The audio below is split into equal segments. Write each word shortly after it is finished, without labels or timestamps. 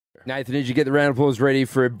Nathan, did you get the round of applause ready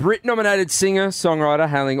for a Brit-nominated singer-songwriter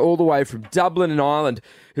hailing all the way from Dublin and Ireland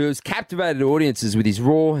who has captivated audiences with his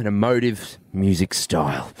raw and emotive music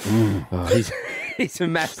style? He's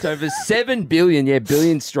amassed over 7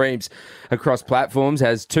 billion streams across platforms,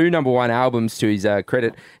 has 2 number-1 albums to his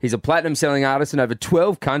credit. He's a platinum-selling artist in over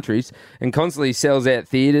 12 countries and constantly sells out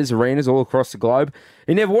theatres, arenas all across the globe.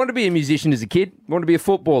 He never wanted to be a musician as a kid. He wanted to be a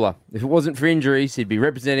footballer. If it wasn't for injuries, he'd be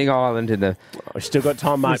representing Ireland in the... Still got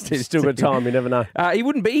time, mate. Still got time. You never know. He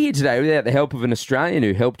wouldn't be here today without the help of an Australian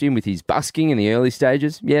who helped him with his busking in the early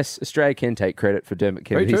stages. Yes, Australia can take credit for Dermot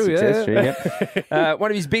Kennedy's success. Yeah.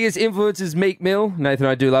 One of his biggest influences, Meek Mill. Nathan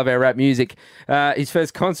and I do love our rap music. His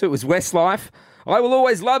first concert was Westlife. I Will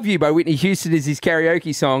Always Love You by Whitney Houston is his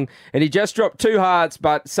karaoke song, and he just dropped 2 hearts,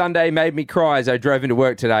 but Sunday made me cry as I drove into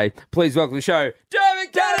work today. Please welcome to the show,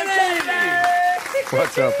 Dermot Kennedy!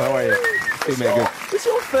 What's up? How are you? This was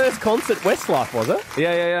your first concert, Westlife, was it?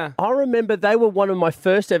 Yeah. I remember they were one of my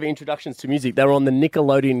first ever introductions to music. They were on the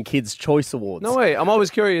Nickelodeon Kids' Choice Awards. No way. I'm always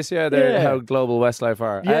curious, how global Westlife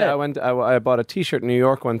are. Yeah. I bought a T-shirt in New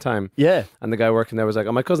York one time. Yeah. And the guy working there was like,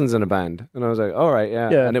 oh, my cousin's in a band. And I was like, all right, yeah.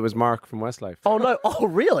 And it was Mark from Westlife. Oh, no. Oh,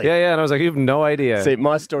 really? Yeah. And I was like, you have no idea. See,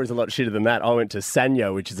 my story's a lot shitter than that. I went to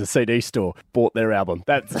Sanyo, which is a CD store, bought their album.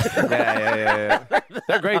 That's Yeah.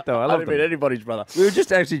 They're great, though. I love I mean, them. anybody's brother. We were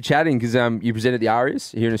just actually chatting because you presented the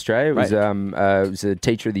Arias here in Australia. It was, it was a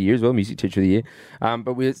teacher of the year as well, music teacher of the year.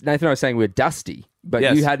 But Nathan and I were saying we're dusty, but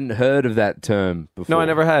Yes. you hadn't heard of that term before. No, I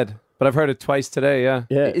never had. But I've heard it twice today, yeah.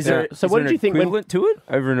 Is there, So is what there did you think when... equivalent to it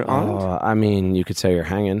over in Ireland? Oh, I mean, you could say you're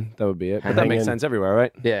hanging. That would be it. But that makes Hanging. sense everywhere,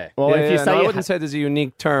 right? Yeah. Well, Yeah, if you no, say I you wouldn't say there's a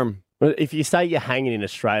unique term. Well, if you say you're hanging in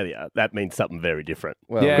Australia, that means something very different.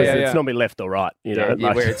 Well, Yeah, Because yeah. it's normally left or right, you know.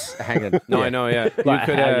 Yeah, where it's hanging. No, Yeah. I know, yeah. You Like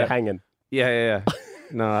could, how you're hanging. Yeah.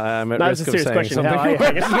 No, I'm at No, it's risk a of serious saying question. something. How are you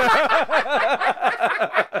hanging?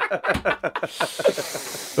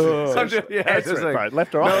 Like,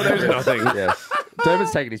 left or right? no, there's nothing. Yes.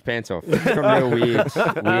 Dermot's taking his pants off. It's got real weird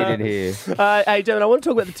in here. Hey, Dermot, I want to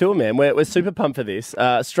talk about the tour, man. We're super pumped for this.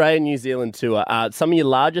 Australia-New Zealand tour. Some of your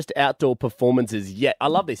largest outdoor performances yet. I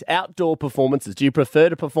love this. Outdoor performances. Do you prefer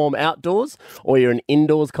to perform outdoors, or you're an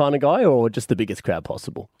indoors kind of guy, or just the biggest crowd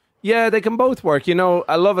possible? Yeah, they can both work. You know,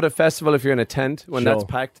 I love at a festival if you're in a tent when Sure. that's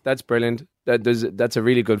packed. That's brilliant. That's a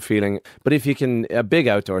really good feeling. But if you can, a big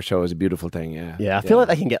outdoor show is a beautiful thing. Yeah. Yeah, I feel like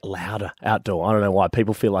they can get louder outdoor. I don't know why.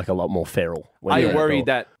 People feel like a lot more feral. when I they're worry outdoor.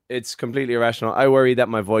 that it's completely irrational. I worry that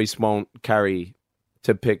my voice won't carry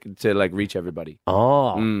to reach everybody.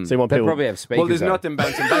 Oh, so you want They people... probably have speakers. Well, there's though. nothing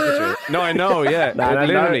bouncing back at you. No, I know. Yeah,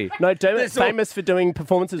 literally. No, Dermot's famous for doing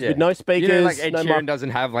performances with no speakers. You know, like Ed no Sheeran doesn't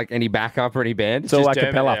have like any backup or any band. It's all just a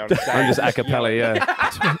Dermot cappella. there on stage. I'm just a cappella.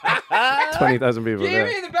 Yeah, 20,000 people. Give Yeah.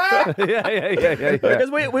 me the back. Yeah. Because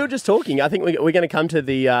we were just talking. I think we're going to come to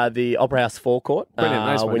the Opera House forecourt. Brilliant,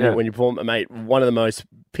 nice one, when yeah. you perform, mate. One of the most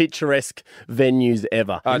picturesque venues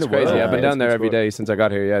ever. Oh, it's in the crazy. world. I've been down there It's every good. day since I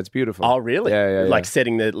got here. Yeah, it's beautiful. Oh, really? Yeah. Like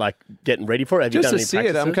setting getting ready for it. Have Just you done to any see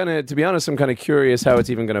it, practices? to be honest, I'm kind of curious how it's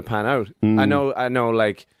even going to pan out. I know,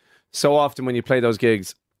 like, so often when you play those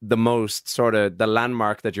gigs, the most sort of the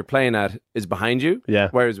landmark that you're playing at is behind you. Yeah.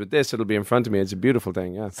 Whereas with this, it'll be in front of me. It's a beautiful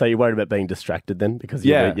thing. Yeah. So you're worried about being distracted then? Because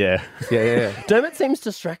Yeah. yeah. Dermot seems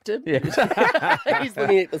distracted. Yeah. He's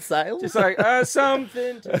looking at the sails. It's like,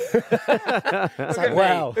 something. It's like,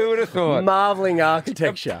 wow. Who would have thought? Marveling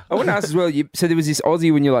architecture. I want to ask as well, so there was this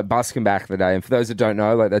Aussie when you're like busking back in the day, and for those that don't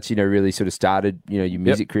know, like that's, really sort of started, your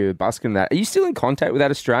music career with busking and that. Are you still in contact with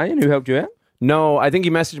that Australian who helped you out? No, I think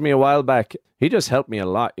he messaged me a while back. He just helped me a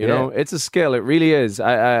lot, you know? It's a skill. It really is.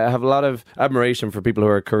 I have a lot of admiration for people who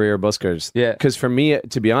are career buskers. Yeah. Because for me,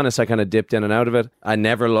 to be honest, I kind of dipped in and out of it. I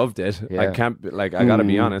never loved it. Yeah. I can't, I got to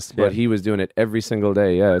be honest. But he was doing it every single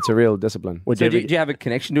day. Yeah, it's a real discipline. So do you have a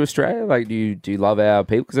connection to Australia? Like, do you love our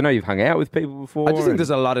people? Because I know you've hung out with people before. I just think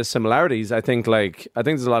there's a lot of similarities. I think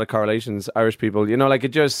there's a lot of correlations. Irish people,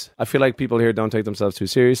 I feel like people here don't take themselves too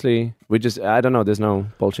seriously. I don't know. There's no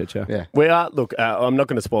bullshit. Yeah. We are, look, I'm not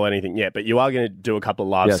going to spoil anything yet, but you are going to do a couple of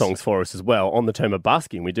live songs for us as well. On the term of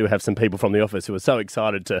busking, we do have some people from the office who are so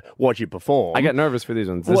excited to watch you perform. I get nervous for these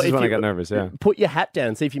ones. This is when I get nervous, yeah. Put your hat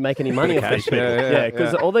down, see if you make any money off these people. yeah,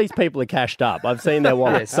 Because all these people are cashed up. I've seen their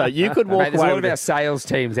wallets. So you could walk Mate, there's away a lot of with our sales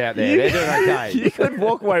teams out there. They're doing okay. You could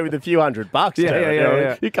walk away with a few $100.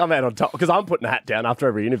 Yeah. You come out on top. Because I'm putting a hat down after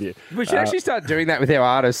every interview. We should actually start doing that with our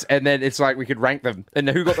artists, and then it's like we could rank them and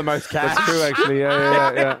who got the most cash. That's true, actually.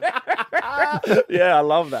 Yeah. Yeah, I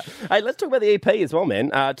love that. Hey, let's talk about the EP as well,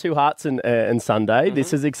 man. Two Hearts and Sunday. Mm-hmm.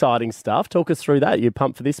 This is exciting stuff. Talk us through that. You're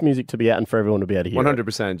pumped for this music to be out and for everyone to be able to hear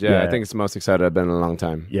 100%. Yeah, Yeah. I think it's the most excited I've been in a long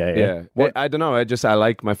time. Yeah. I don't know. I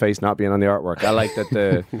like my face not being on the artwork. I like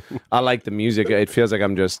that I like the music. It feels like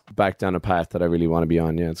I'm just back down a path that I really want to be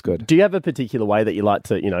on. Yeah, it's good. Do you have a particular way that you like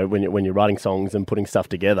to, when you're writing songs and putting stuff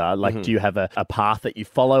together, like Mm-hmm. do you have a path that you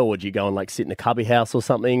follow, or do you go and like sit in a cubby house or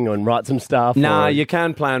something and write some stuff? Nah, or... you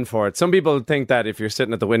can plan for it. Some people think that if you're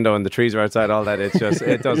sitting at the window and the trees are outside, all that,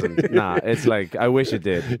 it doesn't. Nah, it's like, I wish it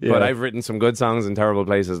did. Yeah. But I've written some good songs in terrible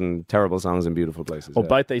places and terrible songs in beautiful places. Well, yeah.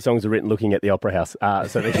 both these songs are written looking at the Opera House.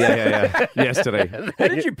 Yeah. Yesterday. How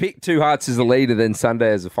did you pick Two Hearts as the lead and then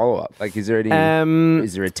Sunday as a follow-up? Like, is there any...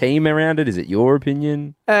 is there a team around it? Is it your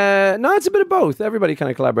opinion? No, it's a bit of both. Everybody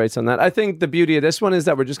kind of collaborates on that. I think the beauty of this one is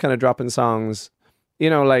that we're just kind of dropping songs,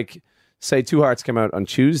 like, say Two Hearts came out on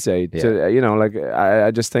Tuesday.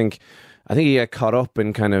 I just think... I think you get caught up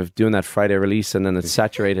in kind of doing that Friday release and then it's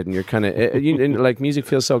saturated and you're kind of... like, music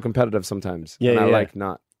feels so competitive sometimes. Yeah, and I yeah. like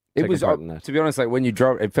not... It was, to be honest, like when you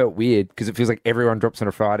drop, it felt weird because it feels like everyone drops on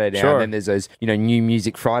a Friday now. Sure. And then there's those, new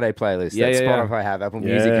music Friday playlists Yeah, that yeah, yeah. Spotify have, Apple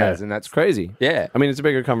Music has, and that's It's crazy. Yeah. I mean, it's a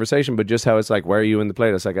bigger conversation, but just how it's like, where are you in the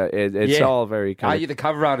playlist? Like, it's Yeah. all very Are kind you the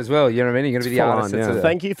cover art as well? You know what I mean? You're going to be the full artist. on, that's yeah. it.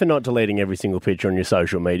 Thank you for not deleting every single picture on your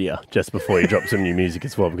social media just before you drop some new music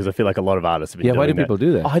as well, because I feel like a lot of artists have been Yeah, doing why do that. people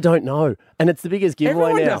do that? I don't know. And it's the biggest giveaway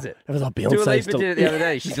Everyone now. does it. It was like Dua Beyonce's Lipa did it the other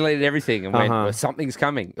day. She deleted everything and went, well, something's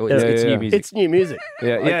coming. Oh, it's Yeah. new music. It's new music.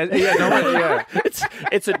 Yeah.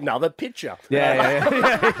 It's another picture.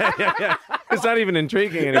 Yeah. It's not even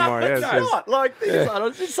intriguing anymore. It's Yeah, it's just- not. Like,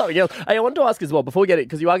 it's something else. Hey, I wanted to ask as well, before we get it,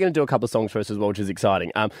 because you are going to do a couple of songs for us as well, which is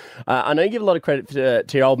exciting. I know you give a lot of credit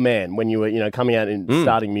to your old man when you were, coming out and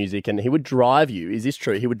starting music, and he would drive you. Is this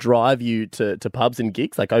true? He would drive you to pubs and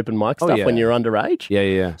gigs, like open mic stuff, yeah. when you were underage?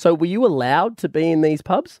 Yeah. So were you allowed to be in these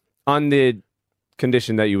pubs? On the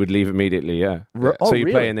condition that you would leave immediately, yeah. Oh, So you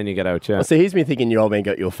really? play and then you get out, yeah. So here's me thinking your old man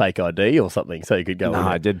got your fake ID or something so you could go No, in.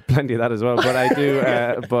 I did plenty of that as well, but I do.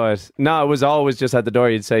 But no, it was always just at the door.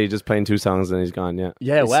 You'd say you're just playing 2 songs and he's gone. Yeah.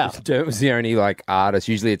 Yeah, wow. Dermot was the only artist.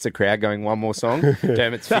 Usually it's a crowd going one more song.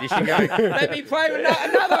 Dermot's finishing going, let me play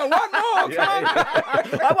another one more. Come on.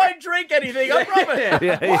 I won't drink anything, I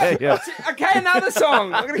promise. Yeah. Okay, another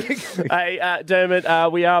song. I'm gonna Hey,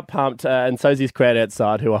 Dermot, we are pumped, and so's this crowd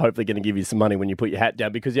outside who are hopefully going to give you some money when you put your hat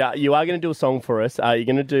down, because you are going to do a song for us. You're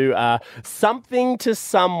going to do Something to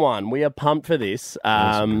Someone. We are pumped for this.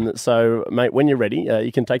 So, mate, when you're ready,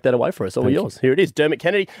 you can take that away for us. All yours. Here it is, Dermot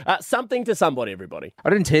Kennedy. Something to Somebody, everybody. I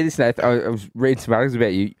didn't tell you this, Nath. I was reading some articles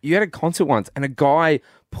about you. You had a concert once, and a guy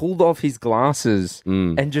pulled off his glasses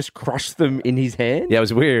and just crushed them in his hand. Yeah, it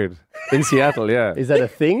was weird. In Seattle, yeah. Is that a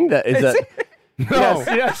thing? No. No.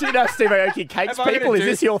 Yes, Steve Aoki cakes Am I gonna people. Is do-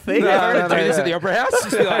 this your thing? Yeah, I'm no, going to do no, this yeah. at the Opera House.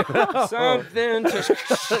 Just be like, something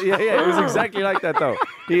to... Yeah, it was exactly like that though.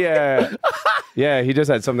 He just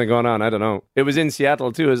had something going on. I don't know. It was in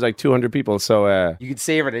Seattle too. It was like 200 people. So You could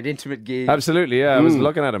see him at an intimate gig. absolutely, yeah. I was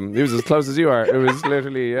looking at him. He was as close as you are. It was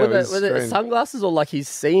literally. Yeah, Were it strange. sunglasses or like he's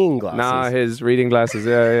seeing glasses? Nah, his reading glasses.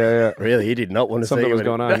 Yeah. Really, he did not want to Something see was him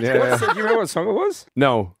going on. Yeah. Do you remember what song it was?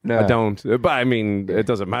 No, No. I don't. But I mean, it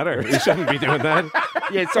doesn't matter. You shouldn't be doing that.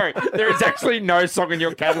 Yeah, sorry. There is actually no song in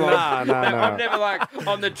your catalogue. No. I'm never like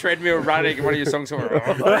on the treadmill running and one of your songs. You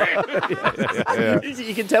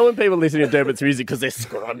can tell when people listen to Dermot's music because they're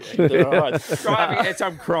scrunching their eyes. Driving as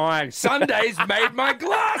I'm crying. Sunday's made my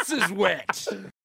glasses wet.